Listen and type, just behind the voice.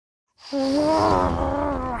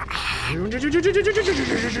Oh,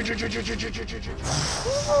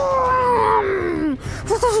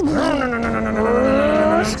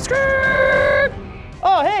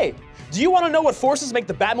 hey! Do you want to know what forces make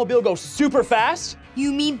the Batmobile go super fast?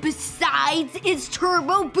 You mean besides its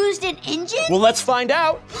turbo-boosted engine? Well, let's find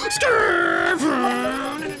out.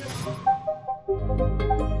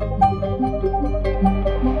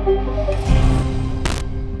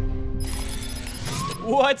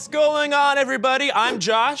 What's going on, everybody? I'm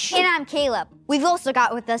Josh. And I'm Caleb. We've also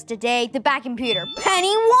got with us today the Batcomputer,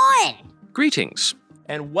 Penny One. Greetings.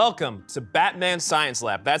 And welcome to Batman Science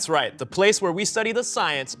Lab. That's right, the place where we study the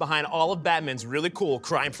science behind all of Batman's really cool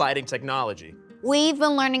crime-fighting technology. We've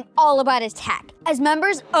been learning all about his tech as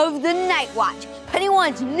members of the Night Watch, Penny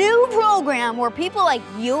One's new program where people like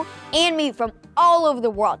you and me from all over the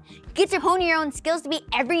world get to hone your own skills to be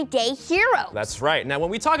everyday heroes. That's right. Now, when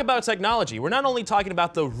we talk about technology, we're not only talking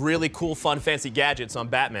about the really cool, fun, fancy gadgets on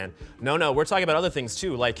Batman. No, we're talking about other things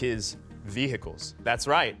too, like his vehicles. That's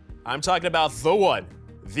right. I'm talking about the one,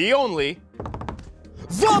 the only,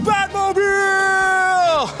 the Batmobile!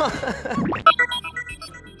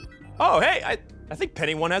 Oh, hey, I think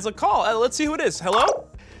Penny One has a call. Let's see who it is. Hello?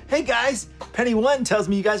 Hey guys, Penny One tells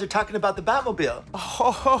me you guys are talking about the Batmobile.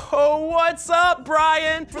 Oh, what's up,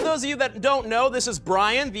 Brian? For those of you that don't know, this is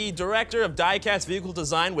Brian, the director of DieCast Vehicle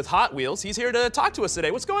Design with Hot Wheels. He's here to talk to us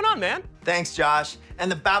today. What's going on, man? Thanks, Josh.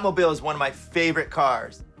 And the Batmobile is one of my favorite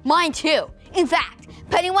cars. Mine too. In fact,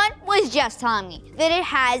 Penny One was just telling me that it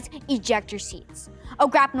has ejector seats, a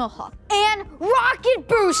grapnel hook, and rocket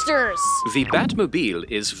boosters. The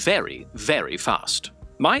Batmobile is very, very fast.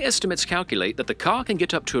 My estimates calculate that the car can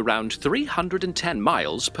get up to around 310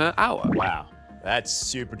 miles per hour. Wow, that's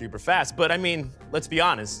super duper fast. But I mean, let's be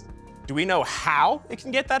honest. Do we know how it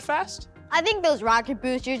can get that fast? I think those rocket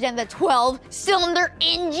boosters and the 12-cylinder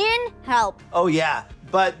engine help. Oh yeah,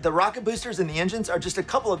 but the rocket boosters and the engines are just a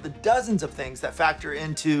couple of the dozens of things that factor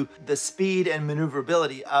into the speed and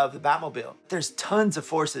maneuverability of the Batmobile. There's tons of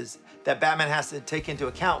forces that Batman has to take into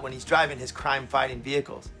account when he's driving his crime-fighting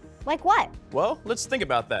vehicles. Like what? Well, let's think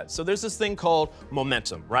about that. So there's this thing called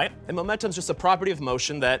momentum, right? And momentum's just a property of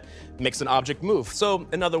motion that makes an object move. So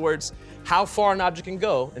in other words, how far an object can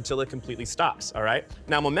go until it completely stops, all right?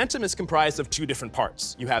 Now, momentum is comprised of two different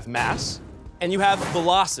parts. You have mass and you have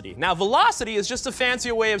velocity. Now, velocity is just a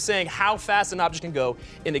fancier way of saying how fast an object can go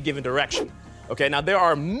in a given direction. Okay, now there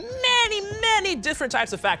are many different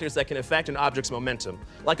types of factors that can affect an object's momentum,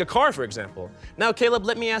 like a car, for example. Now, Caleb,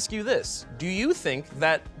 let me ask you this. Do you think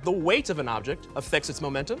that the weight of an object affects its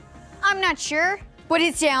momentum? I'm not sure, but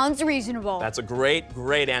it sounds reasonable. That's a great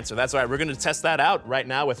answer. That's right, we're gonna test that out right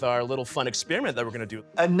now with our little fun experiment that we're gonna do.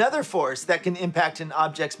 Another force that can impact an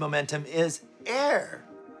object's momentum is air.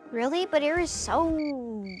 Really? But air is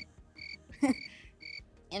so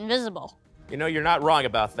invisible. You know, you're not wrong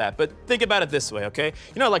about that, but think about it this way, okay?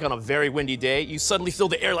 You know, like on a very windy day, you suddenly feel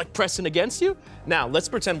the air like pressing against you? Now, let's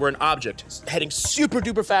pretend we're an object heading super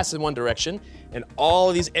duper fast in one direction, and all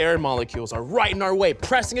of these air molecules are right in our way,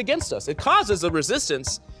 pressing against us. It causes a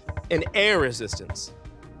resistance, an air resistance.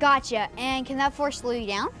 Gotcha, and can that force slow you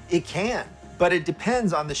down? It can, but it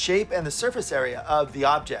depends on the shape and the surface area of the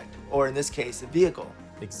object, or in this case, the vehicle.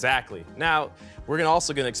 Exactly. Now, we're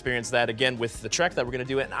also gonna experience that again with the trek that we're gonna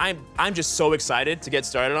do, and I'm just so excited to get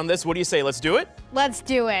started on this. What do you say, let's do it? Let's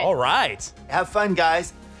do it. All right. Have fun,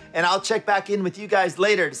 guys, and I'll check back in with you guys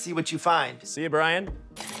later to see what you find. See you, Brian.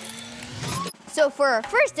 So for our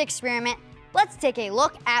first experiment, let's take a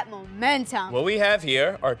look at momentum. What we have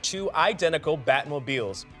here are two identical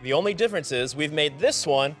Batmobiles. The only difference is we've made this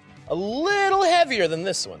one a little heavier than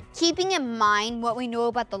this one. Keeping in mind what we know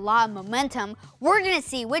about the law of momentum, we're gonna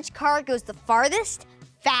see which car goes the farthest,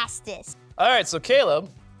 fastest. All right, so Caleb,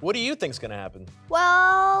 what do you think's gonna happen?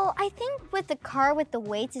 Well, I think with the car with the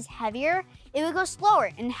weights is heavier, it would go slower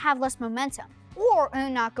and have less momentum. Or it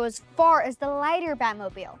would not go as far as the lighter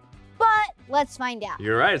Batmobile. But let's find out.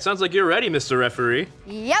 You're right, it sounds like you're ready, Mr. Referee.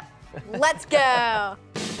 Yep, let's go.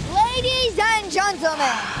 Ladies and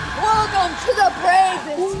gentlemen, welcome to the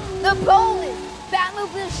bravest, the boldest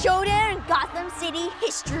Batmobile showdown in Gotham City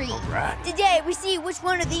history. All right. Today, we see which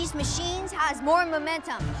one of these machines has more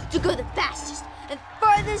momentum to go the fastest and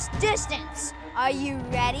farthest distance. Are you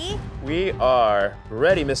ready? We are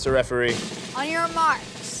ready, Mr. Referee. On your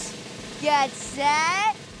marks, get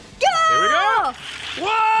set, go! Here we go!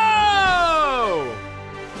 Whoa!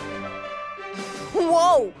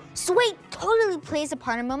 Whoa! So weight totally plays a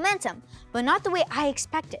part in momentum, but not the way I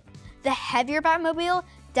expected. The heavier Batmobile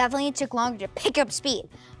definitely took longer to pick up speed,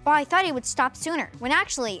 but I thought it would stop sooner, when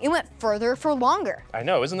actually it went further for longer. I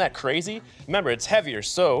know, isn't that crazy? Remember, it's heavier,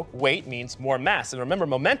 so weight means more mass. And remember,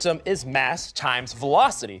 momentum is mass times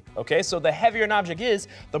velocity, okay? So the heavier an object is,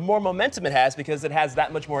 the more momentum it has because it has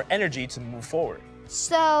that much more energy to move forward.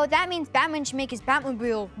 So that means Batman should make his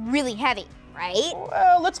Batmobile really heavy, right?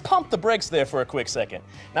 Well, let's pump the brakes there for a quick second.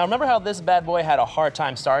 Now, remember how this bad boy had a hard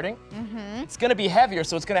time starting? Mm-hmm. It's gonna be heavier,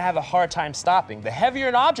 so it's gonna have a hard time stopping. The heavier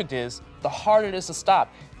an object is, the harder it is to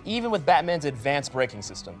stop, even with Batman's advanced braking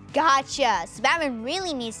system. Gotcha. So Batman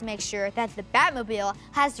really needs to make sure that the Batmobile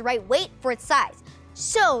has the right weight for its size,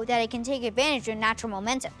 so that it can take advantage of natural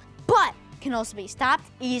momentum, but can also be stopped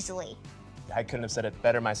easily. I couldn't have said it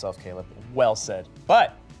better myself, Caleb. Well said.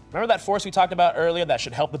 But remember that force we talked about earlier that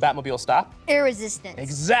should help the Batmobile stop? Air resistance.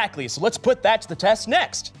 Exactly. So let's put that to the test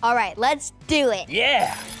next. All right, let's do it.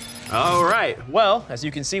 Yeah. All right. Well, as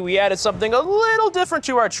you can see, we added something a little different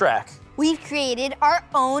to our track. We've created our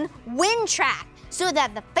own wind track so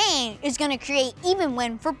that the fan is going to create even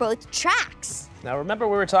wind for both tracks. Now, remember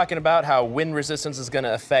we were talking about how wind resistance is going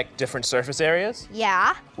to affect different surface areas?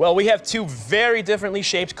 Yeah. Well, we have two very differently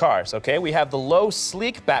shaped cars, okay? We have the low,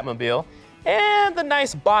 sleek Batmobile and the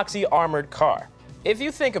nice, boxy, armored car. If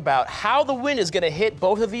you think about how the wind is going to hit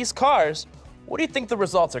both of these cars, what do you think the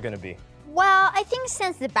results are going to be? Well, I think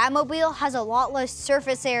since the Batmobile has a lot less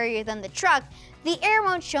surface area than the truck, the air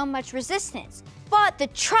won't show much resistance. But the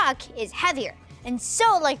truck is heavier. And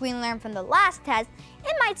so, like we learned from the last test,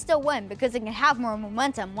 it might still win because it can have more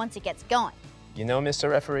momentum once it gets going. You know, Mr.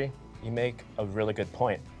 Referee, you make a really good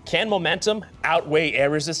point. Can momentum outweigh air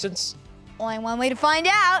resistance? Only one way to find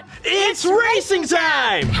out. It's racing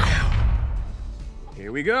time!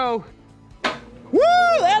 Here we go. Woo,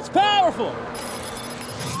 that's powerful!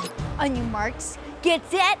 On your marks, get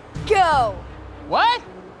set, go! What?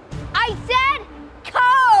 I said go!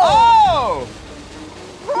 Oh!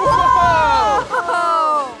 Whoa!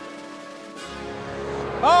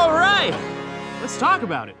 All right, let's talk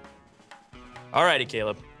about it. All righty,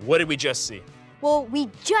 Caleb, what did we just see? Well, we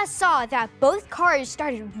just saw that both cars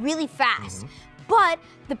started really fast, but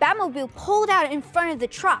the Batmobile pulled out in front of the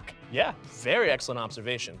truck. Yeah, very excellent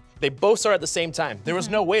observation. They both started at the same time. There was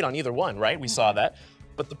no weight on either one, right? We saw that.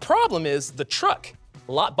 But the problem is the truck,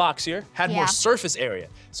 a lot boxier, had more surface area.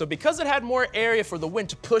 So because it had more area for the wind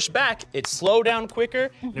to push back, it slowed down quicker,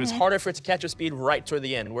 and it was harder for it to catch a speed right toward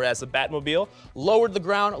the end. Whereas the Batmobile lowered the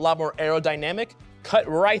ground, a lot more aerodynamic, cut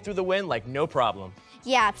right through the wind like no problem.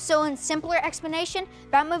 Yeah, so in simpler explanation,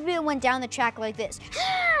 Batmobile went down the track like this.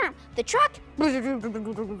 The truck.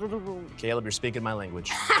 Caleb, you're speaking my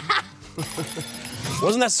language.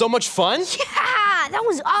 Wasn't that so much fun? Yeah, that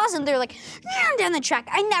was awesome. They're like down the track.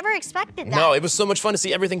 I never expected that. No, it was so much fun to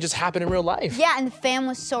see everything just happen in real life. Yeah, and the fan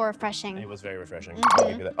was so refreshing. It was very refreshing. I'll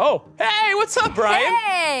give you that. Oh, hey, what's up, Brian?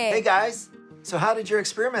 Hey guys, so how did your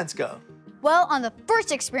experiments go? Well, on the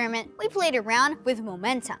first experiment, we played around with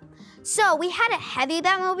momentum. So we had a heavy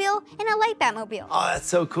Batmobile and a light Batmobile. Oh, that's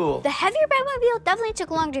so cool. The heavier Batmobile definitely took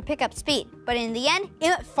longer to pick up speed, but in the end, it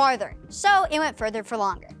went farther. So it went further for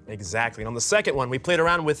longer. Exactly. And on the second one, we played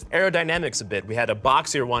around with aerodynamics a bit. We had a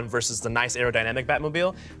boxier one versus the nice aerodynamic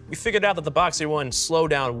Batmobile. We figured out that the boxier one slowed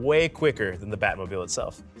down way quicker than the Batmobile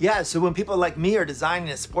itself. Yeah, so when people like me are designing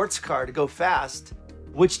a sports car to go fast,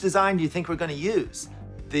 which design do you think we're going to use?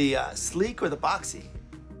 The sleek or the boxy?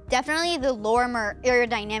 Definitely the lower, more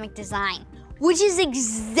aerodynamic design, which is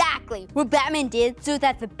exactly what Batman did so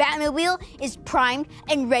that the Batmobile is primed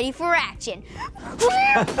and ready for action.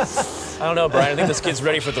 I don't know, Brian. I think this kid's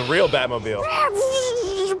ready for the real Batmobile.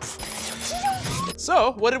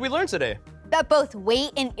 So, what did we learn today? That both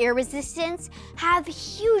weight and air resistance have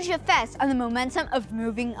huge effects on the momentum of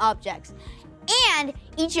moving objects. And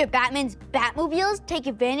each of Batman's Batmobiles take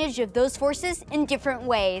advantage of those forces in different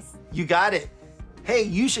ways. You got it. Hey,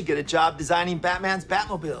 you should get a job designing Batman's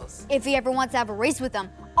Batmobiles. If he ever wants to have a race with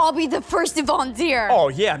them, I'll be the first to volunteer. Oh,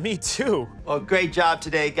 yeah, me too. Well, great job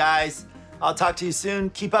today, guys. I'll talk to you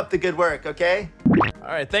soon. Keep up the good work, okay? All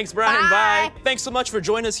right, thanks, Brian. Bye. Thanks so much for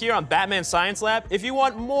joining us here on Batman Science Lab. If you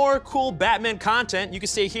want more cool Batman content, you can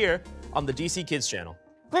stay here on the DCKids channel.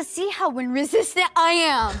 Let's see how wind resistant I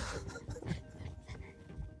am.